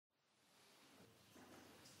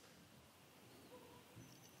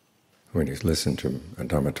when you listen to a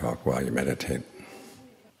Dhamma talk while you meditate,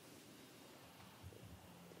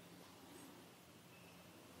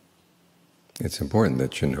 it's important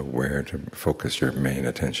that you know where to focus your main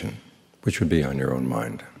attention, which would be on your own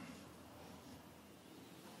mind.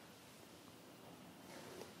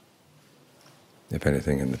 If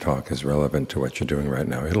anything in the talk is relevant to what you're doing right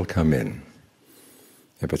now, it'll come in.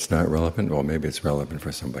 If it's not relevant, well, maybe it's relevant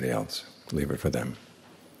for somebody else. Leave it for them.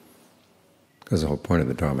 Because the whole point of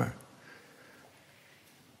the Dhamma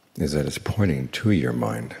is that it's pointing to your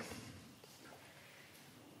mind.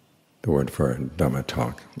 The word for Dhamma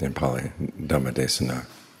talk in Pali, Dhamma desana,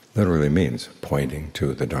 literally means pointing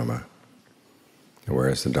to the Dhamma. And where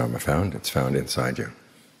is the Dhamma found? It's found inside you.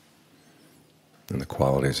 And the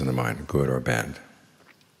qualities of the mind, good or bad.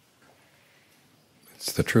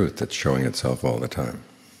 It's the truth that's showing itself all the time.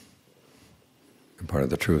 And part of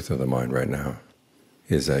the truth of the mind right now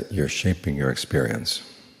is that you're shaping your experience.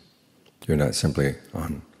 You're not simply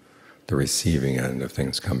on the receiving end of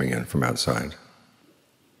things coming in from outside.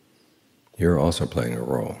 You're also playing a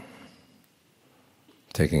role,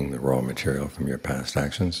 taking the raw material from your past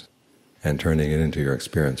actions and turning it into your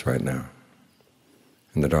experience right now.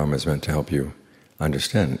 And the Dhamma is meant to help you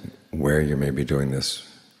understand where you may be doing this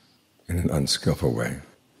in an unskillful way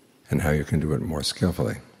and how you can do it more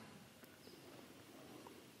skillfully.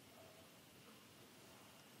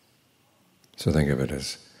 So think of it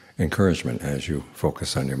as encouragement as you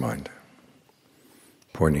focus on your mind,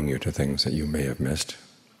 pointing you to things that you may have missed,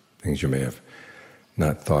 things you may have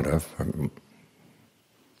not thought of, or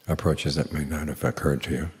approaches that may not have occurred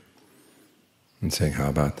to you, and saying, how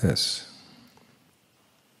about this?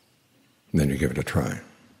 And then you give it a try.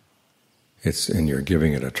 It's in your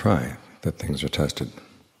giving it a try that things are tested.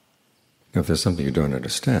 Now, if there's something you don't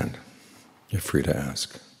understand, you're free to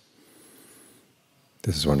ask.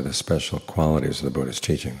 This is one of the special qualities of the Buddha's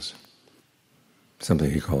teachings, something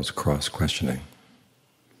he calls cross-questioning.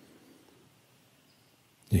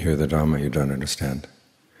 You hear the Dhamma you don't understand.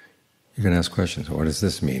 You can ask questions. What does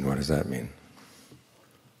this mean? What does that mean?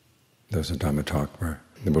 There was a Dhamma talk where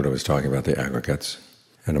the Buddha was talking about the aggregates,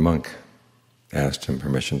 and a monk asked him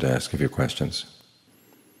permission to ask a few questions.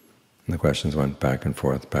 And the questions went back and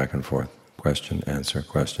forth, question, answer,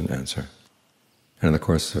 question, answer. And in the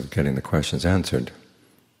course of getting the questions answered,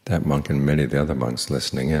 that monk and many of the other monks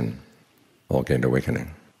listening in all gained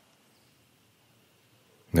awakening.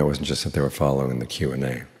 And it wasn't just that they were following the Q&A.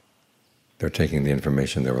 They were taking the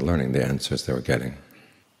information they were learning, the answers they were getting,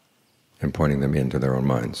 and pointing them into their own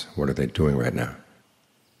minds. What are they doing right now?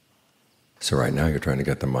 So right now you're trying to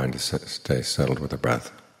get the mind to stay settled with the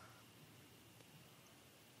breath.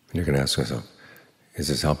 And you can ask yourself, is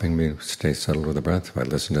this helping me stay settled with the breath if I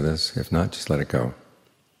listen to this? If not, just let it go.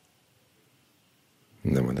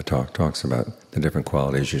 And then when the talk talks about the different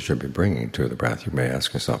qualities you should be bringing to the breath, you may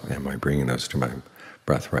ask yourself, am I bringing those to my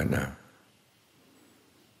breath right now?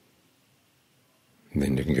 And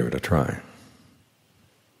then you can give it a try.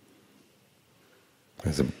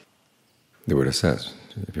 As the Buddha says,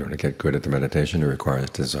 if you want to get good at the meditation, it requires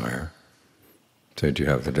desire. So do you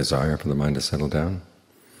have the desire for the mind to settle down?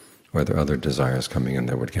 Or are there other desires coming in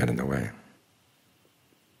that would get in the way?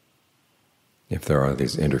 If there are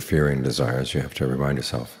these interfering desires, you have to remind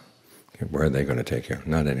yourself, okay, where are they going to take you?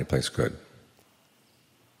 Not any place good.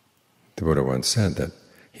 The Buddha once said that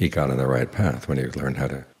he got on the right path when he learned how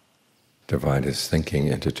to divide his thinking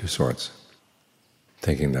into two sorts.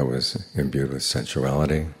 Thinking that was imbued with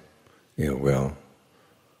sensuality, ill will,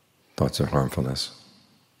 thoughts of harmfulness,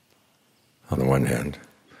 on the one hand,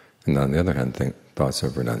 and on the other hand, thoughts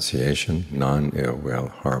of renunciation, non-ill will,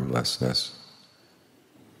 harmlessness.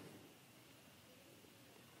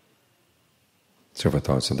 So for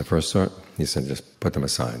thoughts of the first sort, he said just put them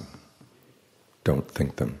aside. Don't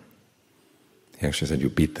think them. He actually said you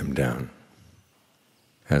beat them down.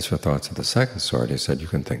 As for thoughts of the second sort, he said you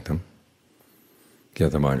can think them.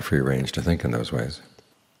 Give the mind free range to think in those ways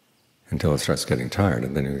until it starts getting tired,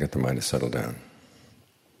 and then you get the mind to settle down.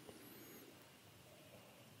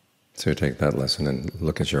 So you take that lesson and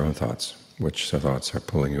look at your own thoughts. Which thoughts are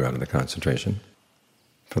pulling you out of the concentration?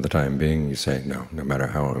 For the time being, you say no, no matter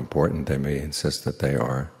how important they may insist that they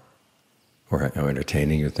are, or how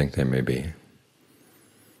entertaining you think they may be.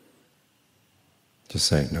 Just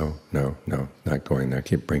say no, no, no, not going there.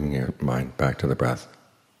 Keep bringing your mind back to the breath.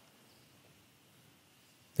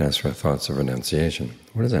 As for thoughts of renunciation,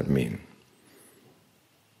 what does that mean?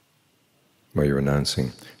 Well, you're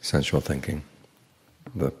renouncing sensual thinking,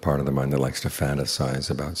 the part of the mind that likes to fantasize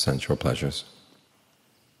about sensual pleasures.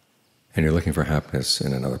 And you're looking for happiness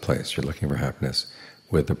in another place. You're looking for happiness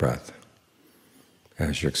with the breath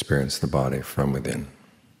as you experience the body from within.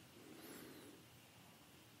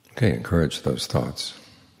 Okay, encourage those thoughts.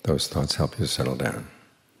 Those thoughts help you settle down.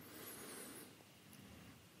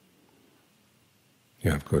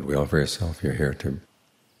 You have goodwill for yourself. You're here to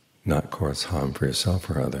not cause harm for yourself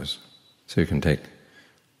or others. So you can take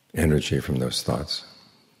energy from those thoughts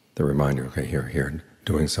that remind you, okay, here,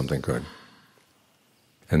 doing something good.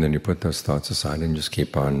 And then you put those thoughts aside and just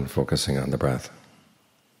keep on focusing on the breath.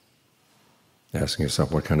 Asking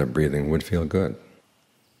yourself what kind of breathing would feel good.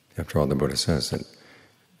 After all, the Buddha says that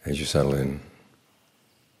as you settle in,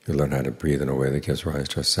 you learn how to breathe in a way that gives rise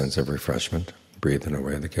to a sense of refreshment, breathe in a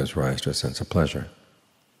way that gives rise to a sense of pleasure.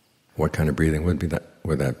 What kind of breathing would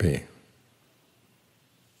that be?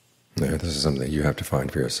 Now, this is something that you have to find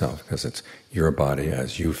for yourself, because it's your body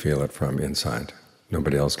as you feel it from inside.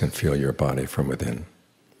 Nobody else can feel your body from within.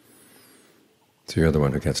 So you're the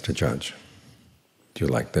one who gets to judge. Do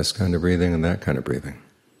you like this kind of breathing and that kind of breathing?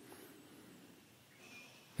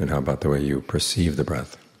 And how about the way you perceive the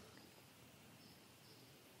breath?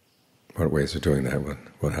 What ways of doing that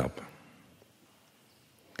would help?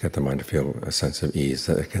 Get the mind to feel a sense of ease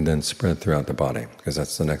that it can then spread throughout the body, because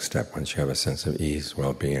that's the next step. Once you have a sense of ease,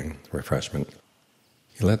 well-being, refreshment,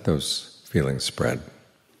 you let those feelings spread.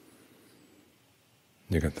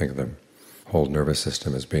 You can think of the whole nervous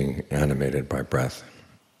system as being animated by breath.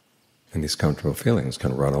 And these comfortable feelings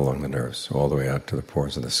can run along the nerves all the way out to the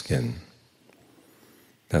pores of the skin.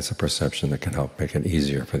 That's a perception that can help make it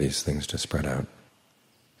easier for these things to spread out.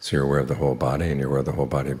 So you're aware of the whole body, and you're aware of the whole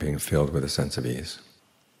body being filled with a sense of ease.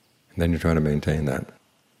 And then you try to maintain that.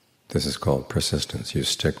 This is called persistence. You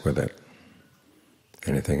stick with it.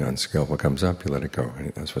 Anything unskillful comes up, you let it go.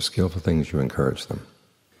 And as for skillful things, you encourage them.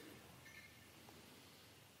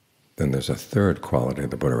 Then there's a third quality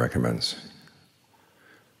the Buddha recommends.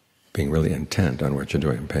 Being really intent on what you're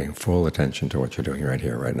doing, paying full attention to what you're doing right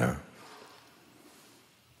here, right now.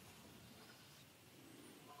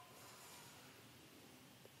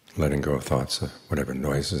 Letting go of thoughts of whatever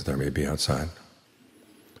noises there may be outside,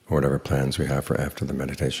 or whatever plans we have for after the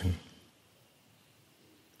meditation.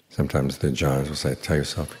 Sometimes the jhanas will say, tell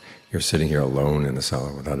yourself, you're sitting here alone in the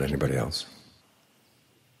cell without anybody else.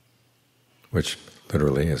 Which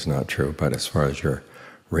literally is not true, but as far as your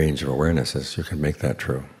range of awareness is, you can make that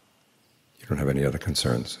true. You don't have any other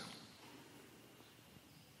concerns.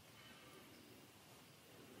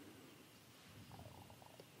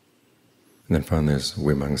 And then finally there's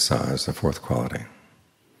vimamsa as the fourth quality.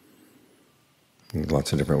 In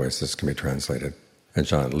lots of different ways this can be translated. And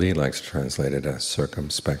Ajaan Lee likes to translate it as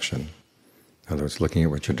circumspection. In other words, looking at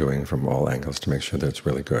what you're doing from all angles to make sure that it's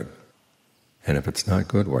really good. And if it's not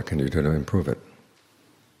good, what can you do to improve it?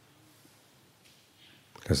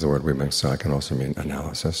 Because the word vimamsa can also mean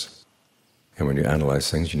analysis. And when you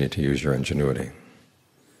analyze things, you need to use your ingenuity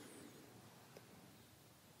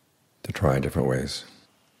to try different ways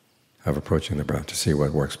of approaching the breath to see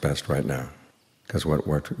what works best right now. Because what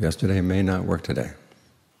worked yesterday may not work today.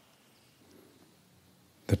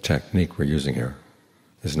 The technique we're using here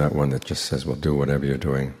is not one that just says, well, do whatever you're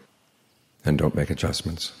doing and don't make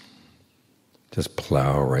adjustments. Just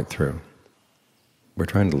plow right through. We're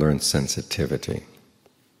trying to learn sensitivity.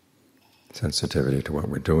 Sensitivity to what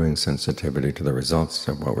we're doing, sensitivity to the results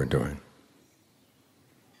of what we're doing.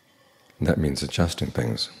 And that means adjusting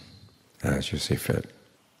things as you see fit.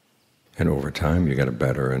 And over time you get a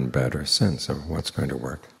better and better sense of what's going to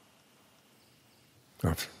work.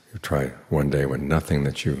 Or if you try one day when nothing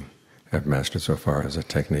that you have mastered so far as a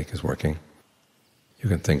technique is working, you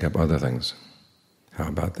can think up other things. How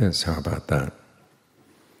about this? How about that?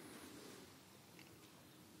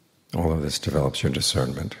 All of this develops your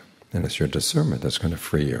discernment. And it's your discernment that's going to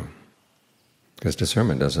free you. Because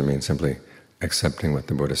discernment doesn't mean simply accepting what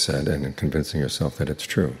the Buddha said and convincing yourself that it's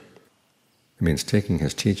true. It means taking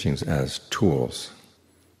his teachings as tools.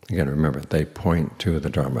 Again, remember, they point to the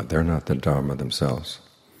Dharma. They're not the Dharma themselves.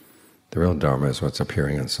 The real Dharma is what's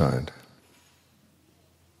appearing inside.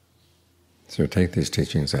 So take these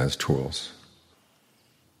teachings as tools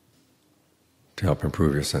to help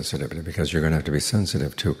improve your sensitivity, because you're going to have to be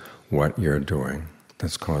sensitive to what you're doing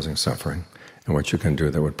that's causing suffering and what you can do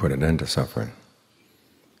that would put an end to suffering.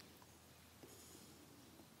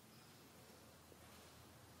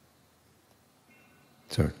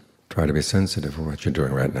 So try to be sensitive for what you're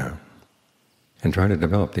doing right now and try to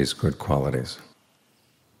develop these good qualities.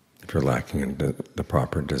 If you're lacking in the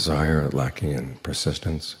proper desire, lacking in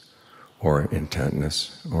persistence or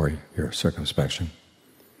intentness or your circumspection,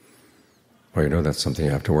 well, you know that's something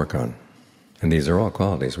you have to work on. And these are all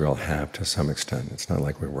qualities we all have to some extent. It's not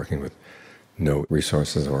like we're working with no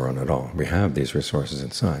resources of our own at all. We have these resources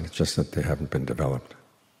inside, it's just that they haven't been developed.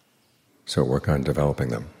 So work on developing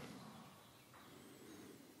them.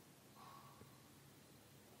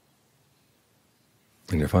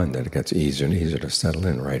 And you find that it gets easier and easier to settle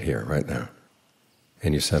in right here, right now.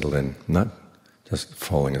 And you settle in not just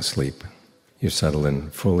falling asleep. You settle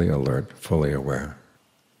in fully alert, fully aware,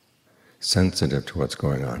 sensitive to what's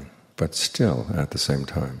going on, but still at the same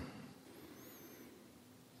time.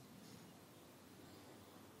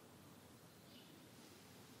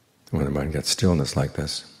 When the mind gets stillness like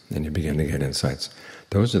this, and you begin to get insights,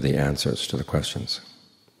 those are the answers to the questions.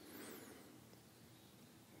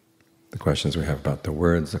 The questions we have about the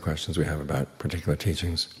words, the questions we have about particular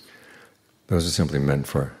teachings, those are simply meant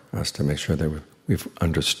for us to make sure that we've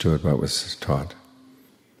understood what was taught,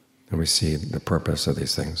 and we see the purpose of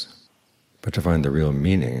these things. But to find the real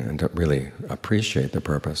meaning and to really appreciate the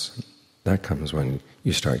purpose, that comes when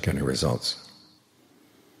you start getting results.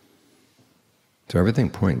 So everything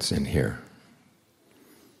points in here.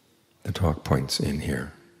 The talk points in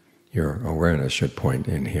here. Your awareness should point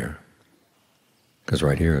in here. Because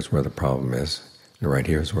right here is where the problem is, and right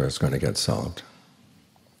here is where it's going to get solved.